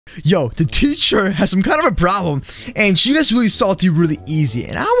Yo, the teacher has some kind of a problem, and she gets really salty really easy.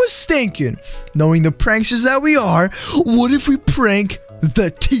 And I was thinking, knowing the pranksters that we are, what if we prank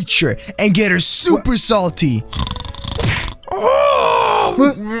the teacher and get her super salty? Oh!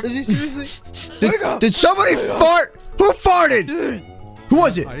 What? Is he seriously? Did somebody fart? Who farted? Dude. Who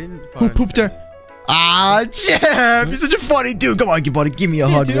was it? I didn't fart. Who pooped her? Ah, Jeff, you're such a funny dude. Come on, buddy, give me a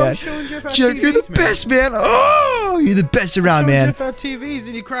hug, dude, man. Jeff, you're the best, man. Oh, you're the best around, man. Jeff our TVs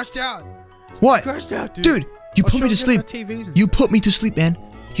and he crashed out. What? He crashed out, dude, you put me to sleep. You put me to sleep, man.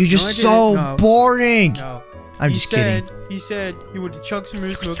 You're just so boring. No. I'm just kidding. He said he went to chug some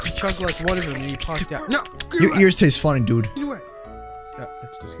moose milk. He chugged like one of them and he passed out. No. Your ears taste funny, dude.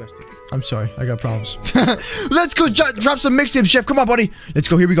 That's disgusting. I'm sorry, I got problems. Let's go drop some mixtapes, Chef. Come on, buddy. Let's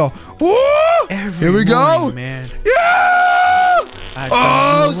go. Here we go. Woo! Here we go. Man. Yeah!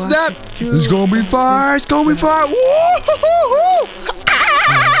 Oh, snap. It's going to be fire. It's going to be fire.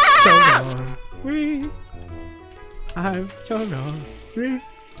 I'm so hungry.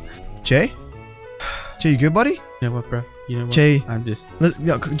 Jay? Jay, you good, buddy? You know what, bro? You know what? Jay, I'm just...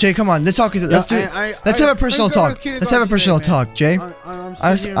 Jay, come on. Let's talk. Let's have a personal talk. Let's have a personal talk, Jay.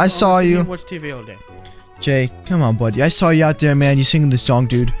 I saw you. Watch TV all day. Jay, come on, buddy. I saw you out there, man. You singing this song,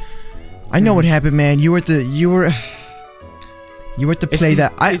 dude. I know what happened, man. You were at the play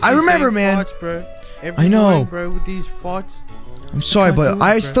that. I remember, man. Farts, bro. I know, morning, bro. With these farts. I'm sorry, but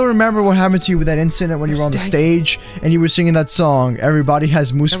I still remember what happened to you with that incident when you were on the stage and you were singing that song. Everybody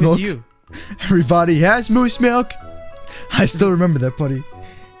has moose milk. That was you. Everybody has moose milk. I still remember that, buddy.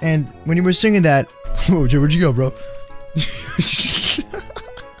 And when you were singing that, whoa, Jay, where'd you go, bro?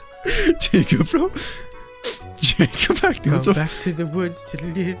 Jacob, bro. Jay, come back, dude. What's up? Back to the woods to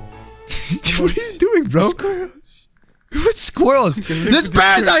live. What are you doing, bro? Squirrels. What squirrels? There's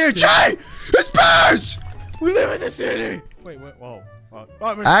bears out here, Jay! There's bears! We live in the city! Wait, whoa.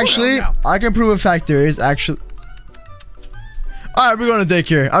 Actually, I can prove a fact there is actually... Alright, we're going to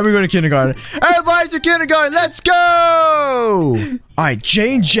daycare. We're going to kindergarten. Everybody to kindergarten, let's go! Alright,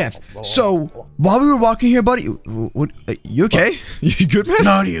 Jay and Jeff. So, while we were walking here, buddy... What, you okay? You good, man?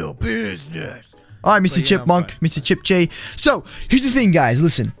 None of your business. Alright, Mr. Chipmunk, Mr. Chip J. So, here's the thing, guys.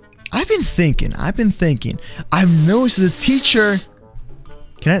 Listen. I've been thinking. I've noticed the teacher...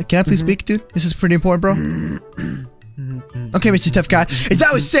 Can I please speak, dude? This is pretty important, bro. Okay, Mr. Tough Guy. As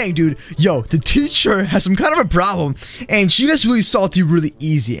I was saying, dude, yo, the teacher has some kind of a problem, and she gets really salty really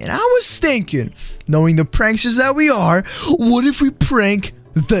easy. And I was thinking, knowing the pranksters that we are, what if we prank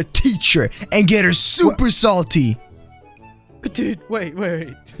the teacher and get her super salty? But dude, wait.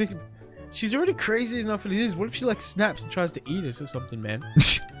 She's already crazy enough as it is. What if she like snaps and tries to eat us or something, man?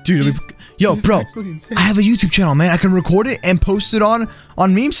 Dude, yo, bro, I have a YouTube channel, man. I can record it and post it on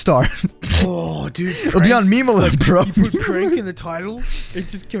MemeStar. Oh, dude, it'll be on Meme Alert, bro. You put prank in the title, it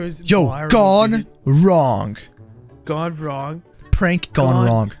just goes. Yo, viral, gone dude. wrong. Gone wrong. Prank gone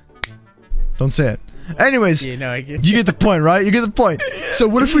wrong. Don't say it. Anyways, yeah, no, I get you get the point, right? You get the point. So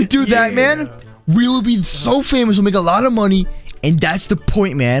what if we do that, man? We will be so famous. We'll make a lot of money, and that's the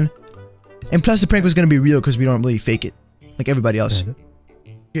point, man. And plus, the prank was gonna be real because we don't really fake it like everybody else.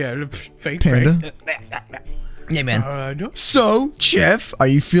 Yeah, fake Panda. Yeah, man. So, Jeff, are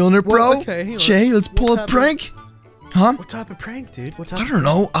you feeling it, bro? Well, okay, Jay, let's pull a prank. Huh? What type of prank, dude? What type I don't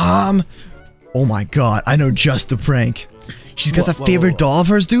know. Oh my god, I know just the prank. She's got that favorite doll of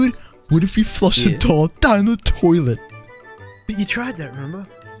hers, dude. What if we flush the doll down the toilet? But you tried that, remember?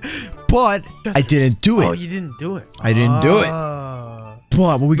 But I didn't do it. Oh, you didn't do it. I didn't do it.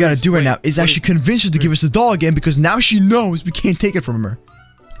 But what we gotta do right now is actually convince her to give us the doll again because now she knows we can't take it from her.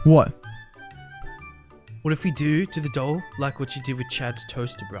 What? What if we do to the doll like what you did with Chad's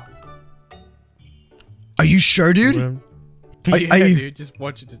toaster, bro? Are you sure, dude? Yeah, dude, just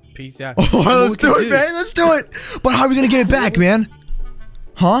watch it just peace out. Oh, let's do it, man. Let's do it. But how are we gonna get it back, man?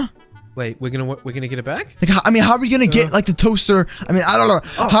 Huh? Wait, we're gonna get it back? Like, I mean, how are we gonna get like the toaster? I mean, I don't know.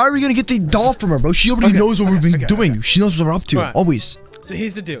 How are we gonna get the doll from her, bro? She already knows what we've been doing. She knows what we're up to, always. So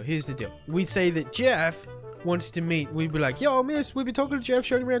here's the deal. We say that Jeff wants to meet. We'd be like, "Yo, miss, we've been talking to Jeff,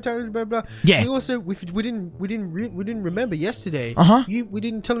 showing around town, blah blah." Yeah. We also we didn't remember yesterday. We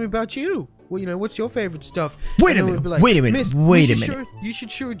didn't tell him about you. Well, you know, what's your favorite stuff? Wait a minute. Like, wait a minute. You should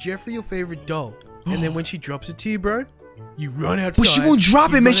show Jeffrey your favorite doll, and then when she drops it to you, bro, you run outside. Well, she won't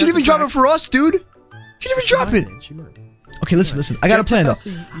drop it, man. She didn't even drop it for us, dude. She didn't even drop it. She might. Okay, listen. I got a plan, though.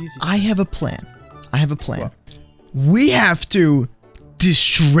 I have a plan. What? We have to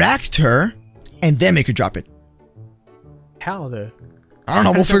distract her and then make her drop it. How though? I don't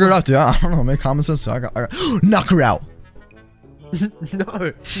know. We'll figure it out, dude. I don't know. Make common sense. I got knock her out.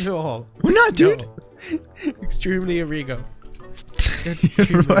 No. We're not, dude. No. Extremely illegal.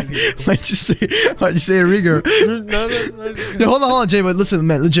 Why'd you say Rigger? No, hold on, Jay, but listen,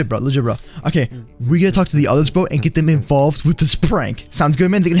 man, legit, bro. Okay, we gotta talk to the others, bro, and get them involved with this prank. Sounds good,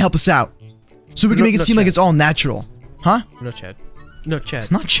 man? They can help us out. So we can make it seem like it's all natural. Huh? No, Chad. Not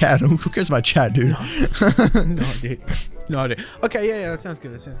Chad. Who cares about Chad, dude? No, dude. Okay, yeah, that sounds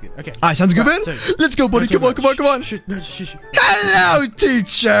good. Okay. Alright, sounds good, man? Let's go, buddy. Come on. Shh. Hello,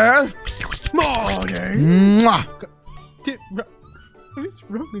 teacher. Morning. Mwah. Dude, what is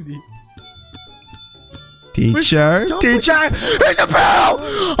wrong with you? Teacher, hit the bell!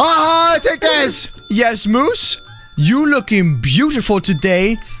 Take this! Yes, Moose? You looking beautiful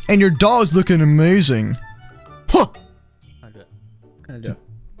today, and your doll's looking amazing. Huh! Can't do it.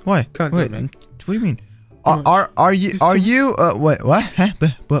 Why? Can't Wait, do it, man. what do you mean? Are you, wait, what? Huh?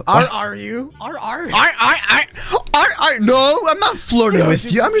 What? Are you? No, I'm not flirting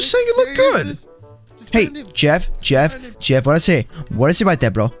with you. I'm just saying you look good. Hey, Jeff, what I say about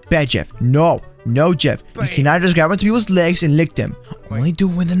that, bro? Bad Jeff. No, Jeff. You cannot just grab onto people's legs and lick them. Only do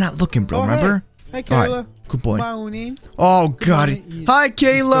it when they're not looking, bro, remember? Hey, Kayla. Alright, good boy. Morning. Oh, God. Hi,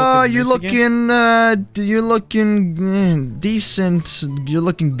 Kayla. You're looking decent. You're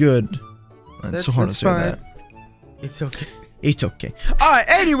looking good. It's so hard to say that. It's okay. Alright,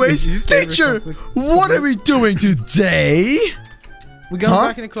 anyways, teacher, what are we doing today? We going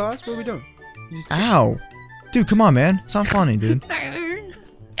back into class? What are we doing? Ow. Dude, come on, man. It's not funny, dude.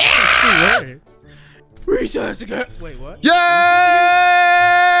 Recess again. Wait, what? Yay!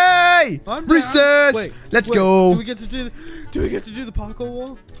 Recess! Wait, Let's go. Do we get to do the parkour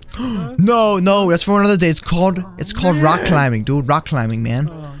wall? No, that's for another day. It's called rock climbing, dude. Rock climbing, man.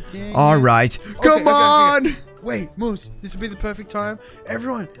 All right. Come on. Okay. Wait, Moose, this would be the perfect time.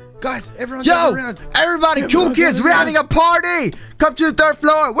 Everyone, guys, everyone, yo, around. Everybody, cool kids, we're having a party. Come to the third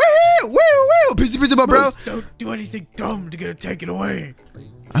floor. Woo! Peace, my bro. Moose, don't do anything dumb to get it taken away.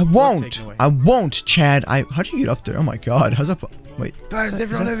 I won't, Chad. How do you get up there? Oh my God, how's up? Wait, guys,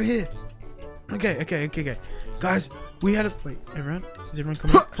 everyone over here. Okay. Guys, we had a wait. Everyone, is everyone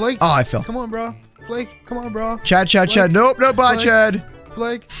coming? Flake. Oh, I fell. Come on, bro. Flake, come on, bro. Chad. Nope, bye, Chad.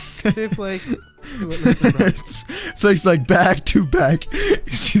 Flake, say Flake. Flake's like back to back.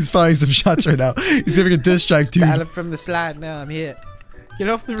 He's firing some shots right now. He's having a diss track, dude. Battle from the slide now. I'm here. Get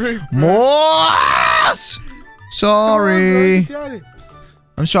off the roof. Moss! Sorry. On,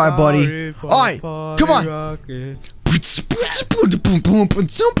 I'm sorry, buddy. Alright, come on.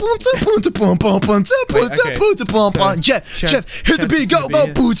 Jeff, hit the beat.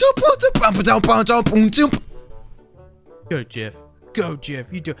 Go,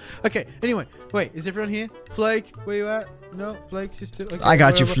 Jeff. You do. Okay. Anyway, wait. Is everyone here? Flake, where you at? No, Flake's just. Okay, I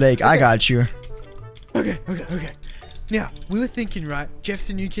got you, Flake. Okay. I got you. Okay. Now we were thinking, right? Jeff's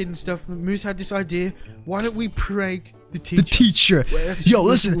a new kid and stuff. Moose had this idea. Why don't we prank the teacher? Yo,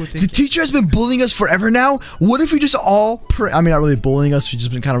 listen. The teacher has been bullying us forever now. What if we just all I mean, not really bullying us. We've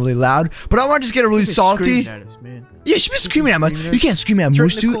just been kind of really loud. But I want to just get really salty. At us, man. Yeah, she's been screaming at me. You can't scream at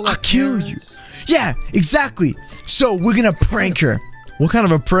Moose, dude. I'll kill you. Yeah, exactly. So we're gonna prank her. What kind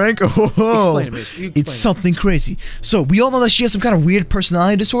of a prank? Oh, it's something crazy. So we all know that she has some kind of weird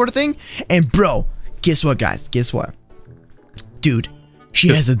personality disorder thing. And bro, guess what, guys? Guess what? Dude, she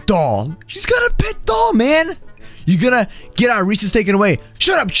has a doll. She's got a pet doll, man. You're gonna get our recess taken away.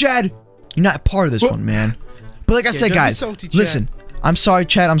 Shut up, Chad. You're not part of this one, man. But like I said, guys, listen. I'm sorry,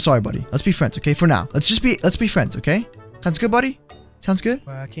 Chad. I'm sorry, buddy. Let's be friends, okay? For now, let's be friends, okay? Sounds good, buddy? Sounds good?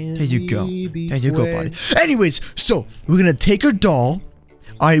 There you go. There you go, buddy. Anyways, so we're gonna take her doll.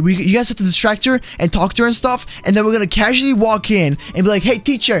 Alright, you guys have to distract her and talk to her and stuff, and then we're gonna casually walk in and be like, hey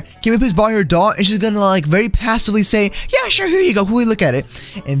teacher, can we please borrow your doll? And she's gonna like very passively say, yeah, sure, here you go, cool, look at it.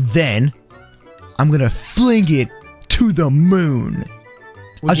 And then I'm gonna fling it to the moon.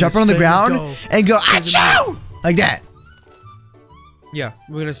 I'll drop her on the ground and go, achoo! Like that. Yeah,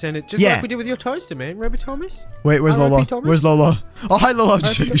 we're gonna send it just like we did with your toaster, man. Remember Thomas? Wait, where's Lola? Where's Lola? Oh, hi Lola, I'm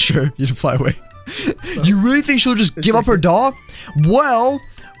just making sure you didn't fly away. You really think she'll just give up her doll? Well,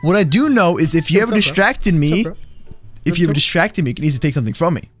 what I do know is if you ever distracted me, you can easily take something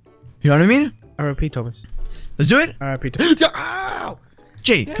from me. You know what I mean? R.I.P. Thomas. Let's do it. R.I.P. Thomas.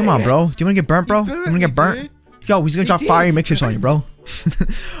 Jay, come on, bro. Do you want to get burnt, bro? You want to get burnt? Yo, he's gonna drop fire mixtapes on you, bro.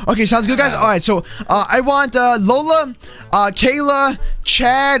 Okay, sounds good, guys. All right, so I want Lola, Kayla,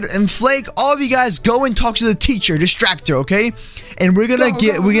 Chad, and Flake. All of you guys go and talk to the teacher, distract her, okay? And we're gonna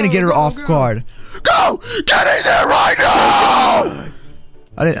get her off guard. Go! Get in there right now!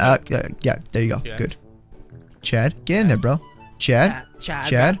 I didn't. Yeah, there you go. Good. Chad, get in there, bro. Chad.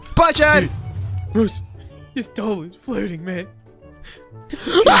 Bye, Chad. Bruce, this doll is floating, man.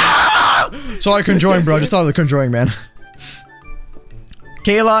 Sorry, conjuring, bro. Just thought of the conjuring, man.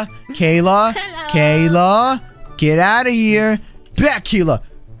 Kayla. Hello. Kayla. Get out of here. Back, Kayla.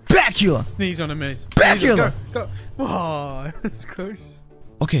 Back, Kayla. Knees on a moose. Back, Knees on- Kayla. Go. Oh, that's close.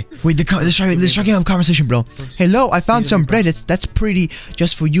 Okay, wait, let's try to have a conversation, bro. Hello, I found some bread. That's pretty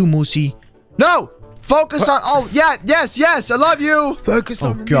just for you, Moosey. No! Focus on... Oh, yeah, yes, I love you! Focus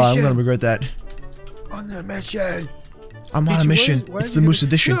on the God, I'm mission. gonna regret that. On the mission. I'm on a mission. Why It's are the you Moose gonna-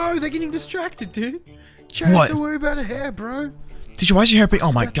 Edition. No, they're getting distracted, dude. Chad, What? don't worry about a hair, bro. Teacher, why is your hair pink?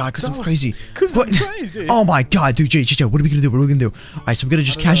 Oh my God, because I'm crazy. Because What? I'm crazy. Oh my God, dude, Jay, what are we gonna do? All right, so I'm gonna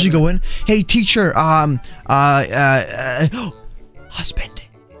just casually go in. Hey, teacher, husband.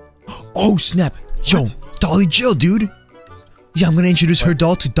 Oh, snap. Yo, Dolly Jill, dude. Yeah, I'm gonna introduce her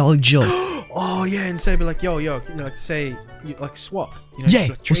doll to Dolly Jill. Oh, yeah, and say, be like, yo, you know, like, say, like, swap. You know, Yeah, like,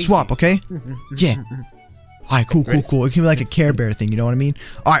 we'll trade swap, these. okay? Yeah. Alright, cool. It can be like a Care Bear thing, you know what I mean?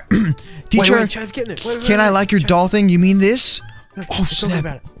 Alright, teacher, Wait, Chad's getting it. Wait, can I like your Chad. doll thing? You mean this? No, Oh, let's talk snap.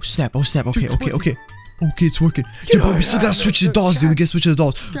 about it. Oh, snap. Okay. it's working. Okay, it's working. Yeah, but we still gotta switch the dolls, dude. We gotta switch the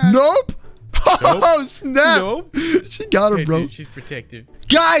dolls. Nope! Oh, snap! Nope. She got her, Hey, bro. dude, she's protective.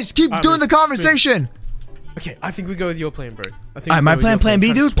 Guys, keep doing the conversation. Okay, I think we go with your plan, bro. I think Alright, we my go with your plan B,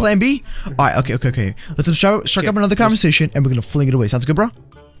 Try to dude. swap. Plan B. Alright, okay. Let's strike up another conversation, and we're gonna fling it away. Sounds good, bro?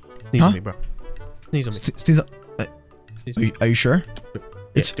 Knees Huh? on me, bro. Knees on me. Are you sure?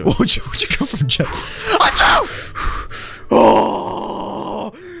 It's do it. where'd you come from, Jeff? Achoo!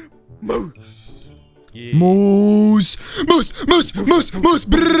 Oh, Moose. Yeah. Moose.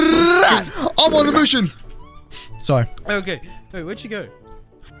 Brrrr. I'm on a mission. Sorry, Okay. Wait, where'd she go?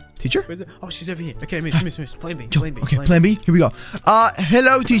 teacher. Where's oh, she's over here. Okay, miss. Plan B. Plan B. Okay, plan B. Here we go.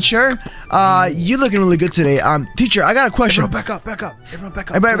 Hello, teacher. You looking really good today. Teacher, I got a question. Everyone back up. Everyone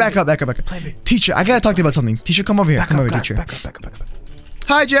back up. Everybody back up. Plan B. Teacher, I gotta talk to you about something. Teacher, come over here. Come over, teacher. Back up.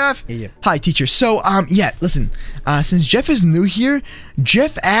 Hi, Jeff. Yeah. Hi, teacher. So, yeah, listen. Since Jeff is new here,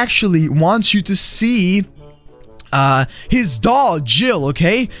 Jeff actually wants you to see, his doll, Jill,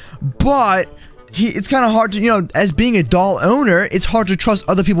 okay? But it's kind of hard to, as being a doll owner, it's hard to trust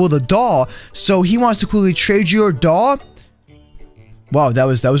other people with a doll. So he wants to quickly trade your doll. Wow, that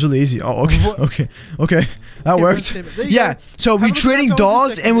was really easy. Oh, okay. That worked. Yeah, so we're trading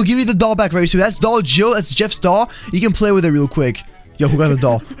dolls, and we'll give you the doll back, right? So that's doll Jill. That's Jeff's doll. You can play with it real quick. Yo, who got the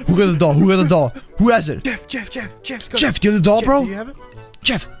doll? Who got the doll? Who has it? Jeff. Jeff, do you have the doll, bro? Do you have it?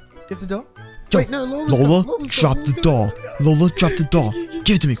 Jeff. You have the doll? Yo, Wait, no, Lola, drop the doll. Lola, drop the doll.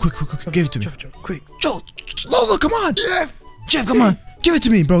 Give it to me, quick. Give it to me. Quick. Joe, Lola, come on. Jeff, come on. Give it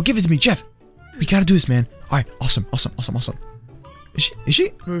to me, bro. Give it to me, Jeff. We gotta do this, man. All right, awesome. Is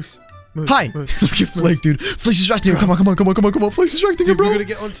she? Moose. Hi. Look at Flake, dude. Flake's distracting her. Come on. Flake's distracting her, Dude, we're bro. gonna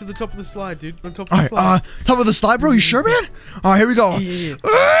get onto the top of the slide, dude. On top of All the right, slide. top of the slide, bro. You sure, man? All right, here we go. Yeah.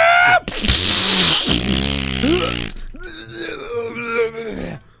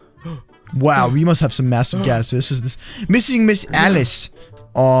 Wow, we must have some massive gas. So this is missing Miss Alice.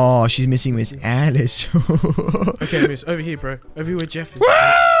 Oh, she's missing Miss Alice. Okay, Miss, over here, bro. Over here where Jeff is.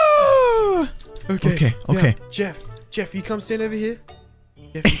 Okay. Now, Jeff, you come stand over here.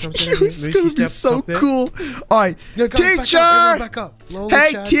 Jeff, you come stand over here. This is Moose, gonna you be step so up there. cool. All right, No, guys, teacher. back up. Lola,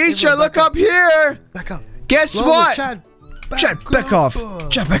 Hey, Chad, teacher, everyone look up here. Back up. Guess Lola, what? Chad, Back off.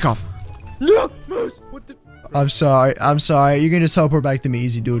 Jeff, back off. Look, Moose. What the? I'm sorry. You're gonna just teleport back to me,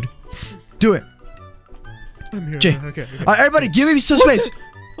 easy, dude. Do it. I'm here. Jay. Okay. All right, everybody, give me some space.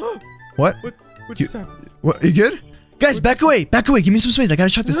 What? What You- just happened? What? You good? Guys, back away. Give me some space. I gotta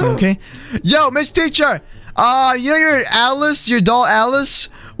shut this thing, okay? Yo, Miss Teacher. Your Alice, your doll Alice.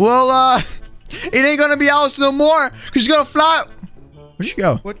 Well, it ain't gonna be Alice no more. Cause she's gonna fly. Where'd she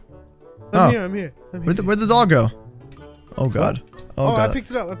go? What? Oh. I'm here. Where'd the doll go? Oh God. Oh, God. I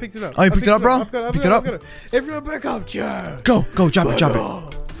picked it up. Oh, you picked it up, bro? I've got it. Picked it up? I've got it. Everyone back up, Joe. Go, drop it.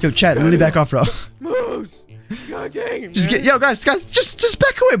 Yo, chat, literally back off, bro. Moose. God dang it, Just man. get, yo, guys, just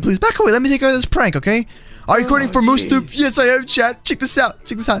back away, please. Back away. Let me take care of this prank, okay? Are you recording for Moose Tube? Yes, I am, chat. Check this out.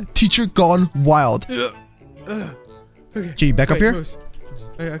 Teacher gone wild. Okay. Jay, you back up Wait, here? Moose.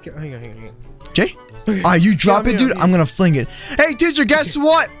 Okay, hang on. Jay? Okay. You drop Yeah, it, I'm dude. here. I'm gonna fling it. Hey, teacher, guess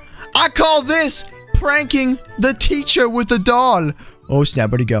what? I call this pranking the teacher with the doll. Oh, snap.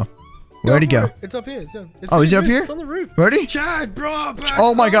 Where'd he go? Where'd he go? It's up here. Oh, is it up here? It's on the roof. Ready? Chad, bro. Back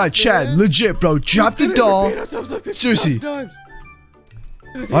Oh my up, God, Chad. man. Legit, bro. Drop the We've doll. repeated ourselves like 50 Seriously. times.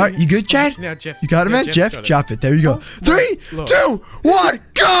 Alright, you good, Chad? Now, Jeff. You got it, man? Jeff, got it. drop it. There you go. Oh, 3, Lord. 2, 1,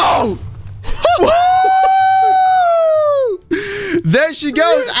 go! There she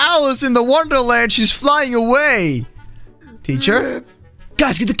goes, Alice in the Wonderland. She's flying away. Teacher?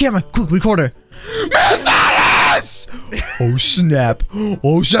 Guys, get the camera. Quick, record her. Miss Alice! Oh, snap.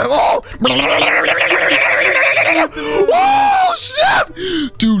 Oh, snap. Oh! Oh, snap!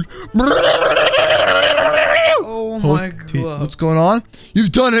 Dude. Oh my god. What's going on?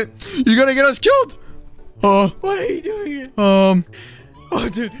 You've done it. You're gonna get us killed. Why are you doing it? Oh,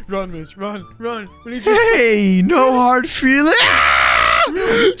 dude. Run, Moose. Run. What are you doing? Hey, no hard feelings.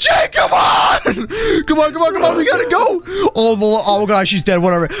 Jay, come on! Come on. We gotta go. Oh god, she's dead.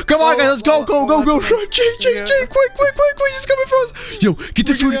 Whatever. Come on, guys. Let's go. Jay, quick. She's coming for us. Yo, get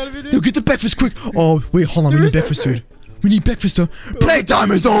the food. Yo, get the breakfast quick. Oh, wait, hold on. We need breakfast, dude.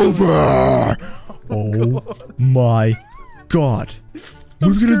 Playtime is over. Oh my god. What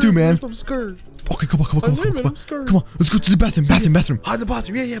are we gonna do, man? I'm scared. Okay, come on. Come on, let's go to the bathroom. Bathroom. Hide the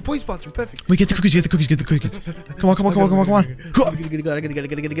bathroom. Yeah, boys' bathroom. Perfect. Wait, get the cookies. Come on.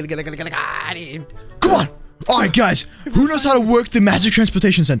 Come on. Alright, guys. Who knows how to work the magic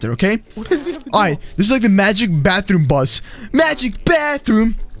transportation center, okay? Alright, this is like the magic bathroom bus. Magic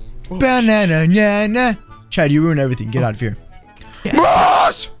bathroom. Banana. Chad, you ruined everything. Get out of here.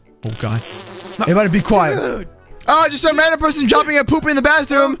 Moose! Oh, God. Everybody be quiet. Oh, just some random person dropping and pooping in the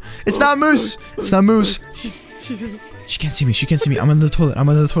bathroom. It's not Moose. She can't see me. I'm under the toilet.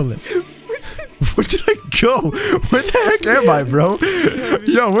 Where did I go? Where the heck am I, bro?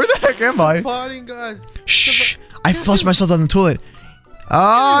 Yo, where the heck am I? Farting, guys. Shh. I flushed myself down the toilet.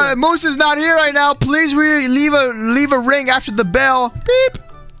 Moose is not here right now. Please leave a ring after the bell. Beep.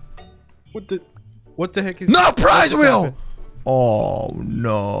 What the heck is no prize wheel? Oh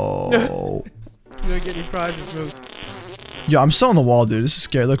no. You don't get any prizes, Moose. Yo, I'm still on the wall, dude. This is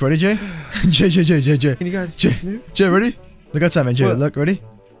scary. Look, ready, Jay? Jay. Can you guys Jay, ready? Look outside, man. Jay, look, ready?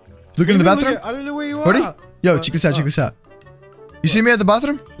 Looking in the bathroom? I don't know where you are. Ready? Yo, check this out. You see me at the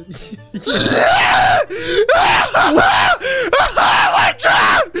bathroom? Oh my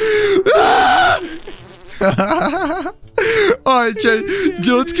god! Alright, Jay.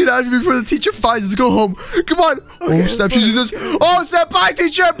 Let's get out of here before the teacher finds us. Let's go home. Come on. Okay, oh, snap. She says, oh, snap. Bye,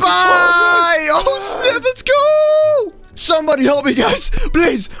 teacher. Bye. Oh, snap. Let's go. Somebody help me, guys.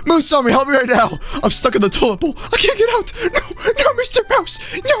 Please. Moose Army, help me right now. I'm stuck in the toilet bowl. I can't get out. No, Mr.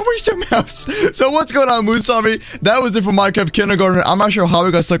 Mouse. No, Mr. Mouse. So what's going on, Moose Army? That was it for Minecraft Kindergarten. I'm not sure how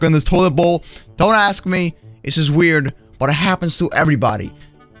we got stuck in this toilet bowl. Don't ask me. It's just weird, but it happens to everybody.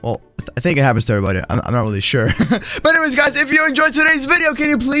 Well, I think it happens to everybody. I'm not really sure. But anyways, guys, if you enjoyed today's video, can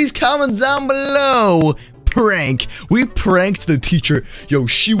you please comment down below? Prank. We pranked the teacher. Yo,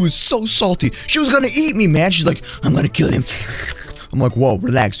 she was so salty. She was gonna eat me, man. She's like, I'm gonna kill him. I'm like, whoa,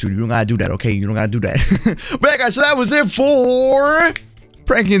 relax, dude. You don't gotta do that, okay? You don't gotta do that. But yeah, guys, so that was it for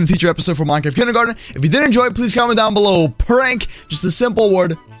pranking the teacher episode for Minecraft Kindergarten. If you did enjoy it, please comment down below. Prank. Just a simple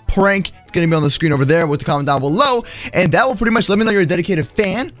word. Prank. It's gonna be on the screen over there with the comment down below, and that will pretty much let me know you're a dedicated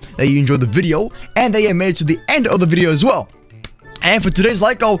fan, that you enjoyed the video, and that you made it to the end of the video as well. And for today's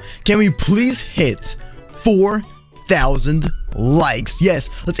like goal, can we please hit 4,000 likes? Yes,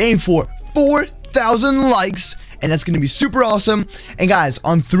 let's aim for 4,000 likes, and that's gonna be super awesome. And guys,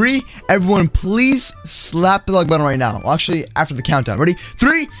 on 3, everyone please slap the like button right now. Well, actually, after the countdown. Ready?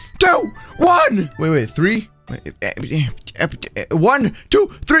 3, 2, 1. Wait, 3. 1, 2,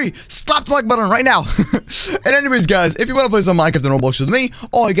 3. Slap the like button right now. And anyways, guys, if you want to play some Minecraft and Roblox with me,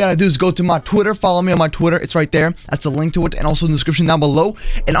 all you gotta do is go to my Twitter. Follow me on my Twitter. It's right there. That's the link to it, and also in the description down below.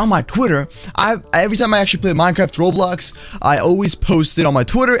 And on my Twitter, every time I actually play Minecraft Roblox, I always post it on my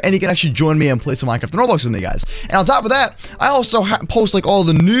Twitter, and you can actually join me and play some Minecraft and Roblox with me, guys. And on top of that, I also post like all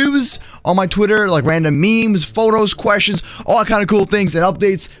the news on my Twitter, like random memes, photos, questions, all that kind of cool things and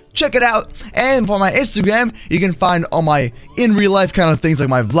updates. Check it out. And for my Instagram, you can find all my in real life kind of things, like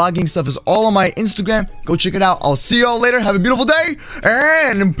my vlogging stuff is all on my Instagram. Go check it out. I'll see y'all later. Have a beautiful day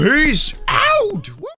and peace out.